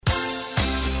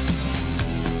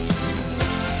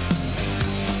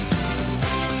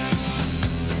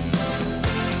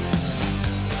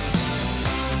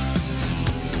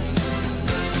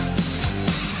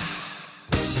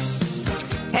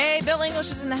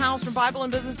English is in the house from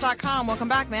BibleandBusiness.com. Welcome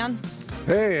back, man.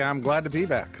 Hey, I'm glad to be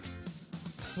back.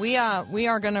 We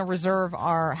are going to reserve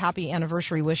our happy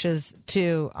anniversary wishes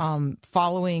to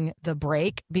following the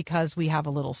break because we have a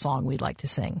little song we'd like to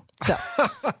sing. So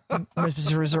we're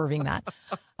reserving that.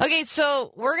 Okay,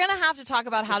 so we're going to have to talk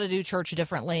about how to do church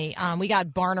differently. We got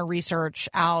Barna research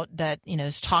out that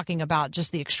is talking about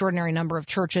just the extraordinary number of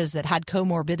churches that had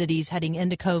comorbidities heading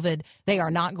into COVID. They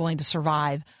are not going to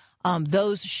survive.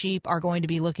 Those sheep are going to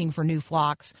be looking for new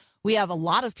flocks. We have a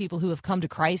lot of people who have come to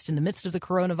Christ in the midst of the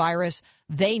coronavirus.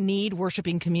 They need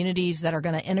worshiping communities that are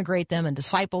going to integrate them and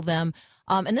disciple them.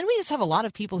 And then we just have a lot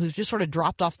of people who've just sort of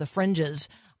dropped off the fringes.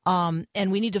 And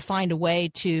we need to find a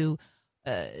way to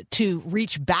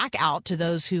reach back out to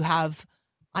those who have,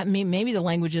 I mean, maybe the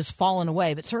language has fallen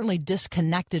away, but certainly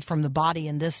disconnected from the body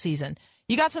in this season.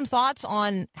 You got some thoughts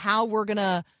on how we're going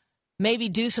to maybe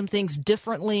do some things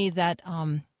differently that,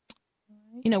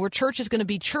 where church is going to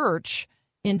be church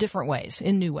in different ways,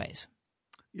 in new ways?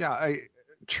 Yeah,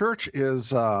 church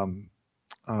is, how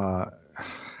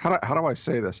do I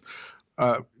say this?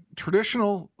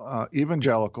 Traditional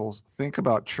evangelicals think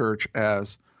about church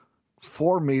as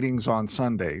 4 meetings on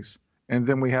Sundays, and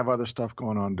then we have other stuff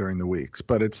going on during the weeks.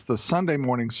 But it's the Sunday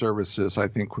morning services, I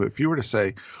think, if you were to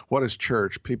say, what is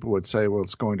church? People would say, well,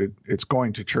 it's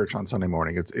going to church on Sunday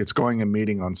morning. It's going and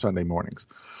meeting on Sunday mornings.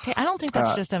 Okay, I don't think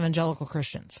that's just evangelical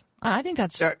Christians. I think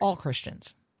that's all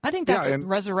Christians. I think that's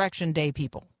Resurrection Day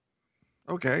people.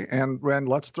 Okay, and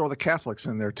let's throw the Catholics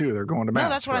in there too. They're going to Mass. No,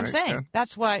 that's what right? I'm saying. Yeah.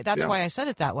 That's why I said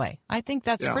it that way. I think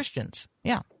that's Christians.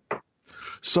 Yeah.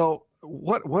 So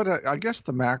what I guess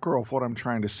the macro of what I'm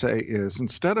trying to say is,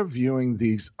 instead of viewing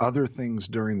these other things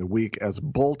during the week as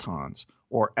bolt-ons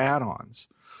or add-ons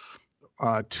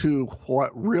to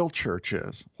what real church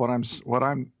is, what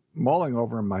I'm mulling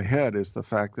over in my head is the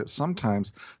fact that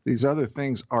sometimes these other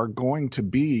things are going to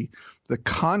be the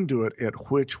conduit at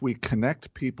which we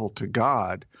connect people to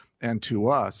God and to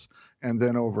us, and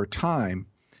then over time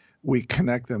we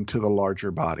connect them to the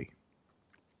larger body.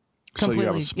 Completely. So you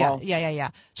have a small...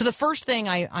 Yeah. So the first thing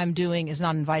I'm doing is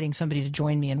not inviting somebody to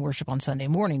join me in worship on Sunday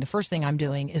morning. The first thing I'm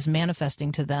doing is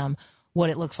manifesting to them what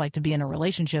it looks like to be in a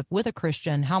relationship with a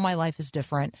Christian, how my life is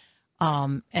different,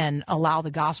 and allow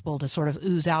the gospel to sort of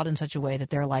ooze out in such a way that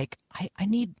they're like, I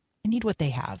need what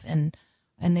they have. And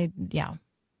they,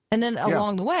 And then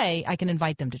along the way, I can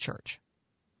invite them to church.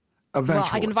 Eventually. Well,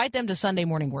 I can invite them to Sunday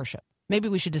morning worship. Maybe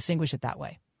we should distinguish it that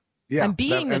way. Yeah. I'm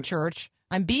being the church.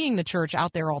 I'm being the church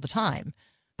out there all the time,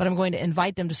 but I'm going to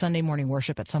invite them to Sunday morning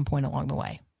worship at some point along the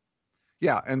way.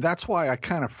 Yeah, and that's why I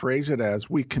kind of phrase it as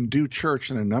we can do church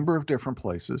in a number of different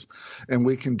places, and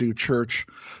we can do church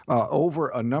over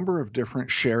a number of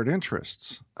different shared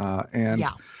interests. And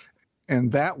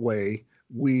that way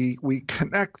we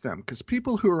connect them, because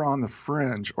people who are on the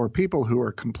fringe or people who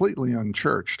are completely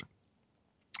unchurched,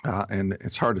 and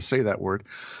it's hard to say that word,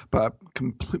 but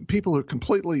people who are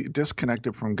completely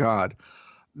disconnected from God,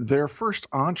 their first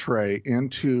entree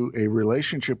into a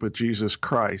relationship with Jesus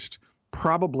Christ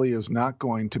probably is not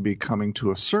going to be coming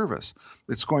to a service.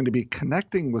 It's going to be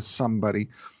connecting with somebody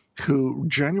who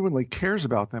genuinely cares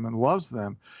about them and loves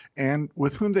them, and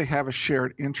with whom they have a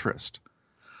shared interest.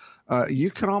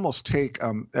 You can almost take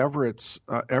Everett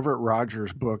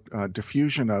Rogers' book,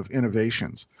 Diffusion of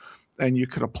Innovations, and you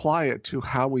could apply it to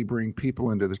how we bring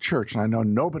people into the church. And I know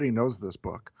nobody knows this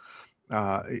book.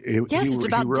 It's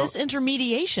about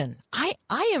disintermediation. I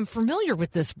am familiar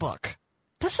with this book.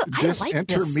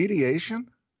 Disintermediation?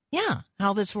 Yeah,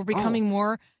 how we're becoming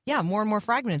more and more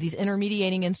fragmented. These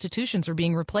intermediating institutions are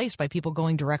being replaced by people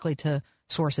going directly to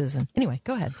sources. And anyway,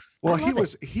 go ahead. Well,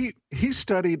 he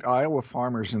studied Iowa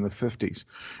farmers in the 50s,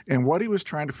 and what he was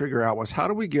trying to figure out was, how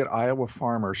do we get Iowa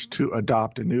farmers to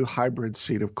adopt a new hybrid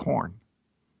seed of corn?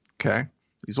 Okay,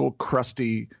 these old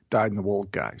crusty, dyed-in-the-wool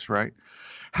guys, right?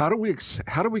 How do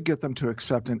we get them to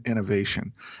accept an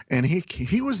innovation? And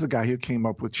he was the guy who came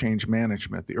up with change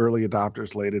management, the early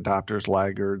adopters, late adopters,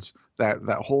 laggards, that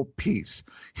whole piece.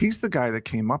 He's the guy that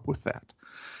came up with that.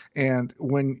 And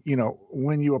when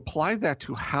you apply that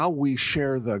to how we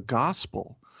share the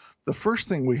gospel, the first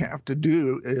thing we have to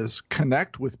do is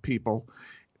connect with people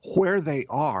where they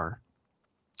are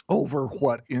over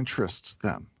what interests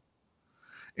them.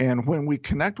 And when we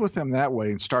connect with them that way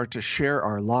and start to share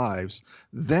our lives,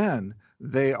 then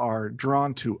they are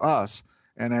drawn to us.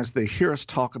 And as they hear us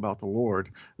talk about the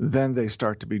Lord, then they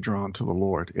start to be drawn to the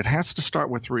Lord. It has to start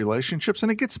with relationships,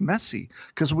 and it gets messy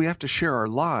because we have to share our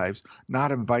lives,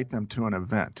 not invite them to an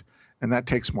event. And that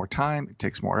takes more time, it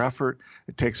takes more effort,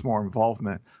 it takes more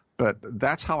involvement. But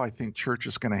that's how I think church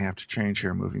is going to have to change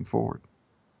here moving forward.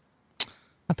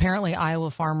 Apparently,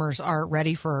 Iowa farmers are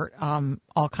ready for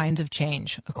all kinds of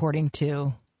change, according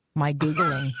to my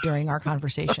Googling during our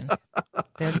conversation.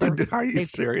 Are you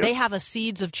serious? They have a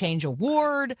Seeds of Change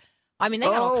award. I mean, they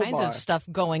got all kinds of stuff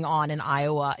going on in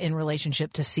Iowa in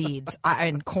relationship to seeds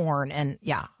and corn. And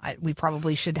yeah, we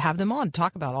probably should have them on to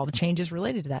talk about all the changes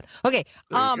related to that. Okay.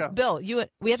 Bill,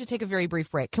 we have to take a very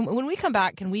brief break. When we come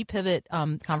back, can we pivot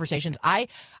conversations? I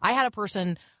had a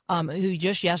person who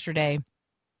just yesterday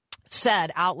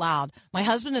said out loud, my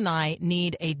husband and I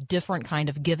need a different kind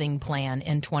of giving plan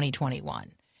in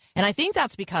 2021. And I think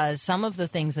that's because some of the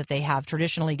things that they have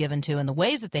traditionally given to and the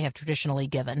ways that they have traditionally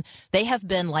given, they have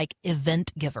been like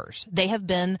event givers. They have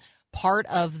been part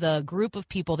of the group of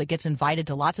people that gets invited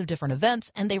to lots of different events,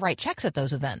 and they write checks at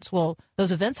those events. Well,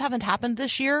 those events haven't happened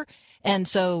this year. And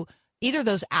so either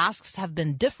those asks have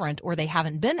been different or they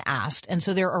haven't been asked. And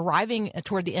so they're arriving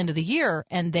toward the end of the year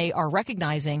and they are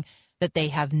recognizing that they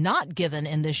have not given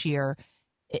in this year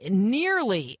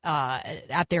nearly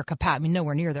at their capacity, I mean,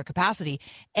 nowhere near their capacity.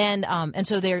 And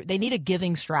so they need a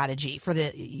giving strategy for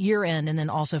the year end and then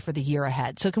also for the year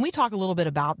ahead. So can we talk a little bit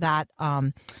about that? How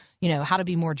to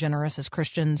be more generous as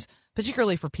Christians,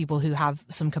 particularly for people who have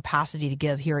some capacity to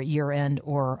give here at year end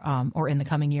or in the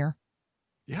coming year?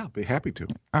 Yeah, be happy to.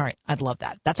 All right. I'd love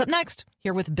that. That's up next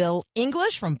here with Bill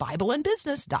English from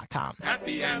BibleandBusiness.com.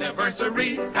 Happy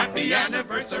anniversary, happy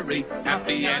anniversary,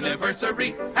 happy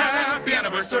anniversary, happy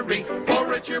anniversary.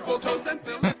 For a cheerful toast and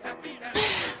fill.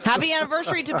 Happy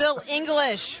anniversary to Bill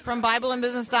English from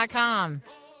BibleandBusiness.com.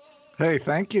 Hey,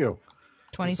 thank you.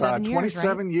 27 years,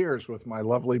 27 right? years with my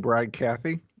lovely bride,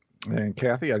 Kathy. And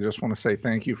Kathy, I just want to say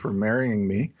thank you for marrying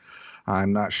me.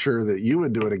 I'm not sure that you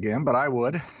would do it again, but I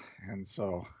would. And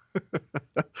so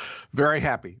very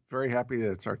happy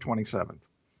that it's our 27th.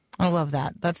 I love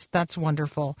that. That's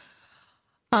wonderful.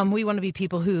 We want to be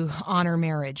people who honor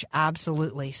marriage.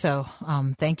 Absolutely. So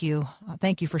thank you.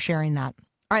 Thank you for sharing that.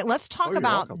 All right, let's talk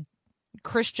about welcome.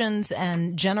 Christians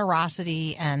and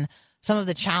generosity and some of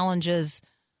the challenges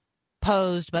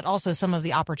posed, but also some of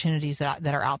the opportunities that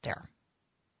are out there.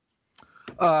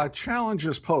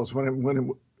 Challenges posed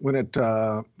when it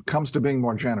comes to being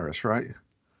more generous, right?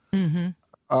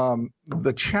 Mm-hmm.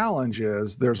 The challenge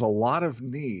is there's a lot of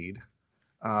need,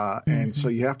 and so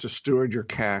you have to steward your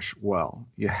cash well.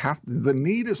 The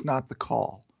need is not the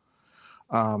call.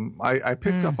 I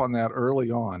picked up on that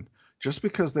early on. Just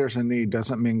because there's a need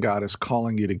doesn't mean God is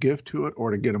calling you to give to it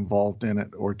or to get involved in it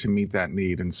or to meet that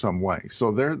need in some way.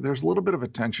 So there's a little bit of a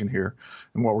tension here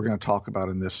in what we're going to talk about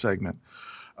in this segment.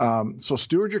 So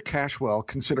steward your cash well.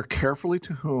 Consider carefully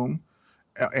to whom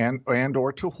and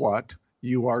or to what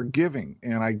you are giving.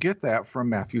 And I get that from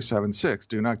Matthew 7:6.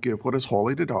 Do not give what is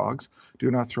holy to dogs.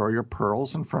 Do not throw your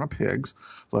pearls in front of pigs,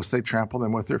 lest they trample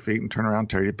them with their feet and turn around and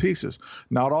tear you to pieces.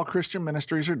 Not all Christian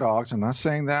ministries are dogs. I'm not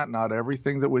saying that. Not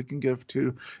everything that we can give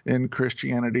to in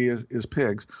Christianity is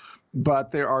pigs.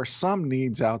 But there are some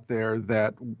needs out there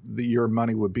that your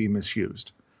money would be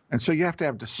misused. And so you have to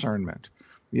have discernment.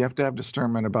 You have to have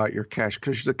discernment about your cash,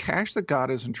 because the cash that God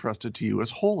has entrusted to you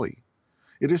is holy.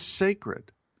 It is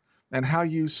sacred. And how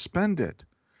you spend it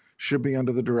should be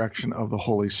under the direction of the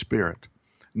Holy Spirit,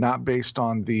 not based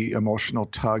on the emotional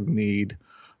tug need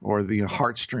or the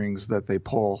heartstrings that they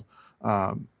pull.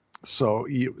 So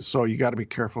you got to be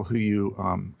careful who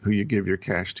you give your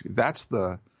cash to. That's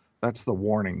the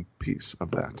warning piece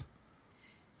of that.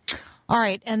 All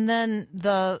right, and then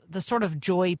the sort of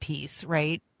joy piece,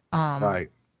 right? Right.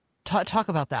 Talk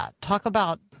about that. Talk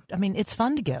about. I mean, it's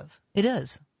fun to give. It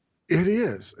is. It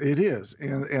is.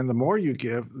 And the more you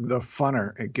give, the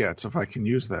funner it gets, if I can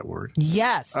use that word.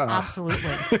 Yes, absolutely.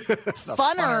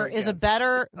 Funner is a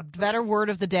better word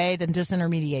of the day than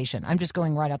disintermediation. I'm just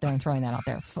going right out there and throwing that out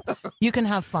there. You can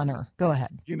have funner. Go ahead.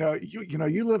 You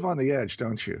live on the edge,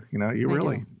 don't you?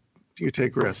 You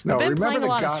take risks. No, I've been remember playing a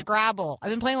lot of Scrabble.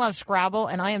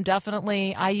 And I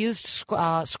used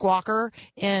Squawker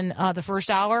in the first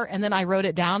hour, and then I wrote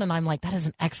it down, and I'm like, that is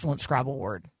an excellent Scrabble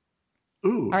word.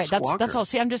 Ooh, all right, that's all.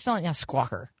 See, I'm just telling you,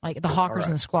 squawker, like the hawkers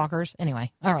and the squawkers.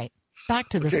 Anyway, all right, back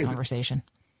to this conversation.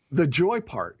 The joy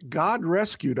part. God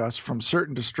rescued us from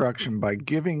certain destruction by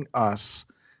giving us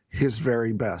his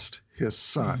very best, his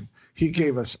son. He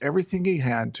gave us everything he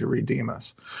had to redeem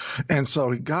us. And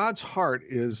so God's heart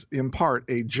is, in part,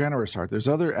 a generous heart. There's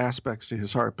other aspects to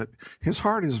his heart, but his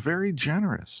heart is very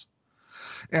generous.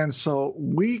 And so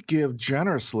we give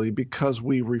generously because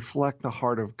we reflect the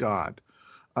heart of God.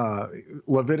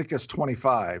 Leviticus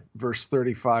 25, verse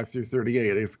 35 through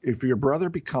 38. If your brother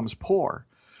becomes poor,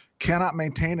 cannot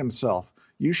maintain himself,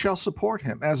 you shall support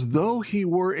him as though he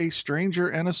were a stranger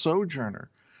and a sojourner,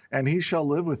 and he shall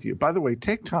live with you. By the way,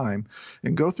 take time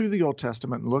and go through the Old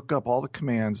Testament and look up all the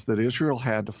commands that Israel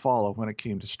had to follow when it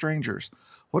came to strangers.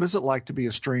 What is it like to be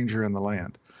a stranger in the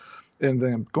land? And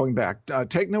then going back,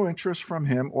 take no interest from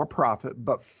him or profit,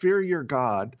 but fear your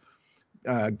God.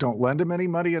 Don't lend him any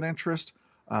money at interest.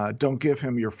 Don't give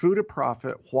him your food at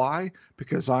profit. Why?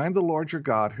 Because I am the Lord your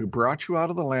God who brought you out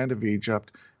of the land of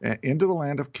Egypt and into the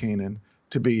land of Canaan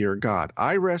to be your God.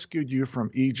 I rescued you from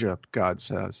Egypt, God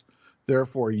says.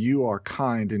 Therefore, you are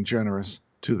kind and generous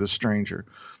to the stranger.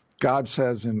 God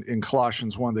says in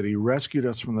Colossians 1 that he rescued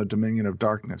us from the dominion of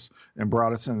darkness and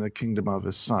brought us into the kingdom of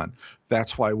his Son.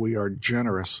 That's why we are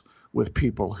generous with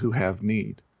people who have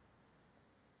need.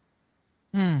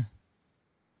 Out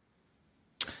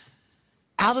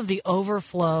of the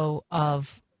overflow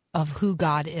of who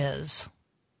God is,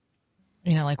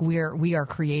 like we are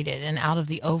created, and out of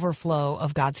the overflow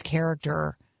of God's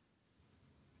character,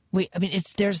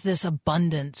 there's this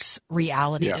abundance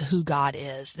reality to who God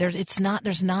is. He's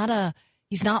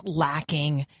not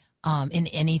lacking in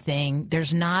anything.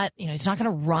 There's not, he's not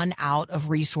going to run out of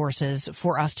resources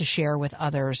for us to share with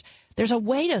others. There's a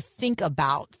way to think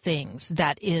about things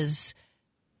that is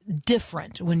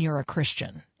different when you're a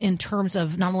Christian in terms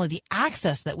of not only the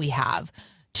access that we have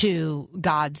to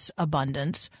God's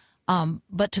abundance,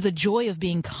 but to the joy of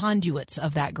being conduits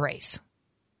of that grace.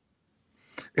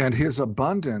 And his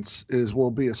abundance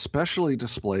will be especially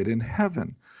displayed in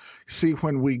heaven. See,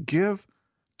 when we give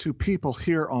to people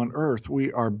here on earth,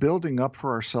 we are building up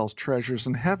for ourselves treasures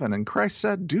in heaven. And Christ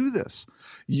said, do this.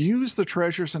 Use the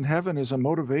treasures in heaven as a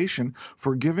motivation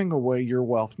for giving away your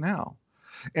wealth now.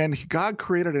 And God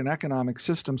created an economic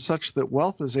system such that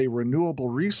wealth is a renewable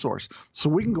resource. So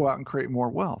we can go out and create more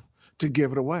wealth to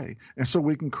give it away. And so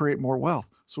we can create more wealth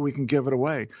so we can give it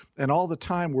away. And all the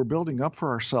time we're building up for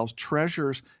ourselves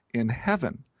treasures in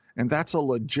heaven. And that's a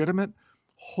legitimate,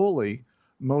 holy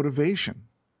motivation,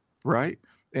 right?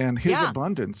 And his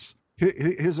abundance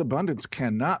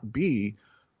cannot be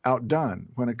outdone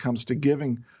when it comes to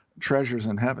giving treasures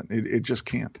in heaven. It just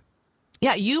can't.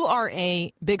 Yeah, you are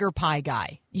a bigger pie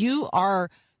guy. You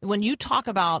are, when you talk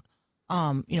about,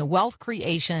 wealth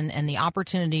creation and the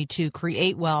opportunity to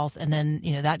create wealth, and then,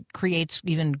 that creates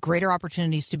even greater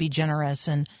opportunities to be generous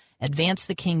and advance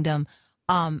the kingdom.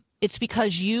 It's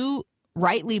because you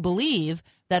rightly believe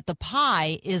that the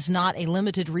pie is not a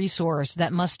limited resource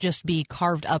that must just be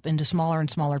carved up into smaller and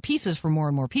smaller pieces for more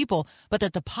and more people, but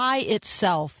that the pie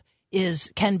itself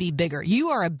can be bigger.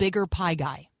 You are a bigger pie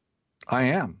guy. I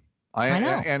am. I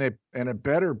know. And it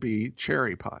better be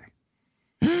cherry pie.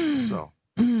 So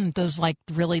those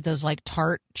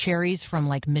tart cherries from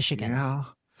like Michigan.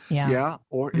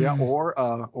 Or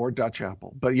Dutch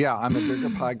apple. But yeah, I'm a bigger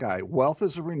pie guy. Wealth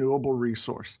is a renewable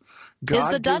resource. God is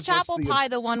the Dutch apple pie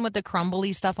the one with the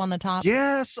crumbly stuff on the top?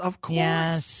 Yes, of course.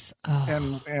 Yes.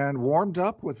 Oh. And warmed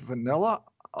up with vanilla.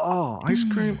 Oh, ice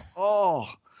cream. Oh.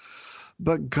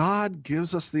 But God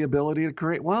gives us the ability to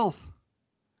create wealth.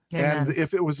 Amen. And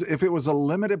if it was a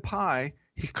limited pie,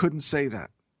 he couldn't say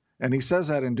that. And he says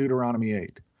that in Deuteronomy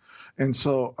 8. And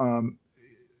so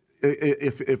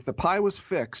if the pie was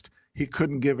fixed, he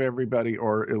couldn't give everybody,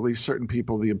 or at least certain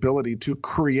people, the ability to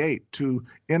create, to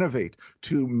innovate,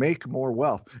 to make more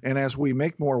wealth. And as we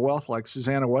make more wealth, like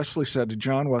Susanna Wesley said to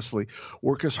John Wesley,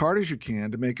 work as hard as you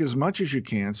can to make as much as you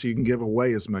can so you can give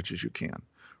away as much as you can.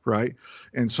 Right?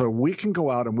 And so we can go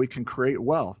out and we can create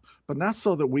wealth, but not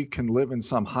so that we can live in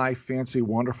some high, fancy,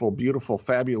 wonderful, beautiful,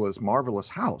 fabulous, marvelous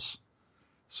house,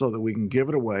 so that we can give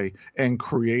it away and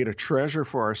create a treasure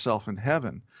for ourselves in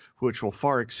heaven, which will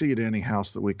far exceed any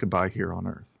house that we could buy here on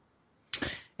earth.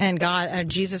 And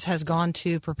Jesus has gone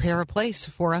to prepare a place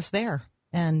for us there.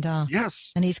 And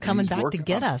yes, and he's coming back to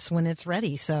get us when it's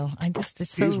ready. So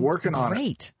he's working on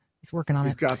it. He's working on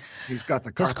it. He's got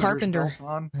the carpenter belt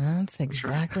on. That's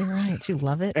exactly right. You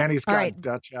love it. And he's got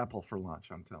Dutch apple for lunch,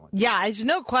 I'm telling you. Yeah, there's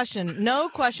no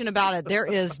question about it. There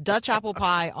is Dutch apple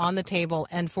pie on the table,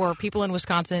 and for people in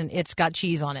Wisconsin, it's got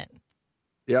cheese on it.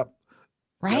 Yep.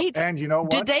 Right? Yep. And you know what?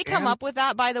 Did they come up with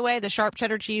that, by the way, the sharp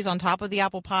cheddar cheese on top of the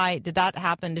apple pie? Did that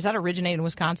happen? Does that originate in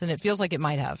Wisconsin? It feels like it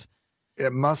might have.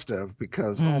 It must have,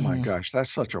 because oh my gosh, that's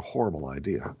such a horrible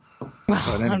idea.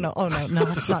 Anyway. No,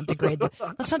 let's not degrade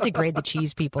the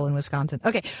cheese people in Wisconsin.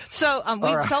 Okay, so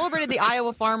we've celebrated the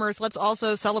Iowa farmers. Let's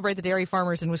also celebrate the dairy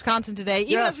farmers in Wisconsin today,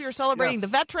 even as we are celebrating the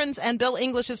veterans and Bill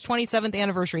English's 27th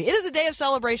anniversary. It is a day of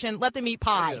celebration. Let them eat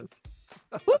pie.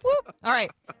 Whoop, whoop. All right.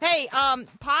 Hey,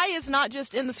 pie is not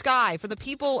just in the sky. For the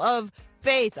people of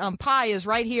faith, pie is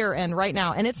right here and right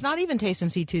now. And it's not even Taste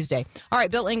and See Tuesday. All right,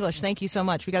 Bill English, thank you so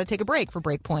much. We got to take a break for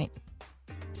Breakpoint.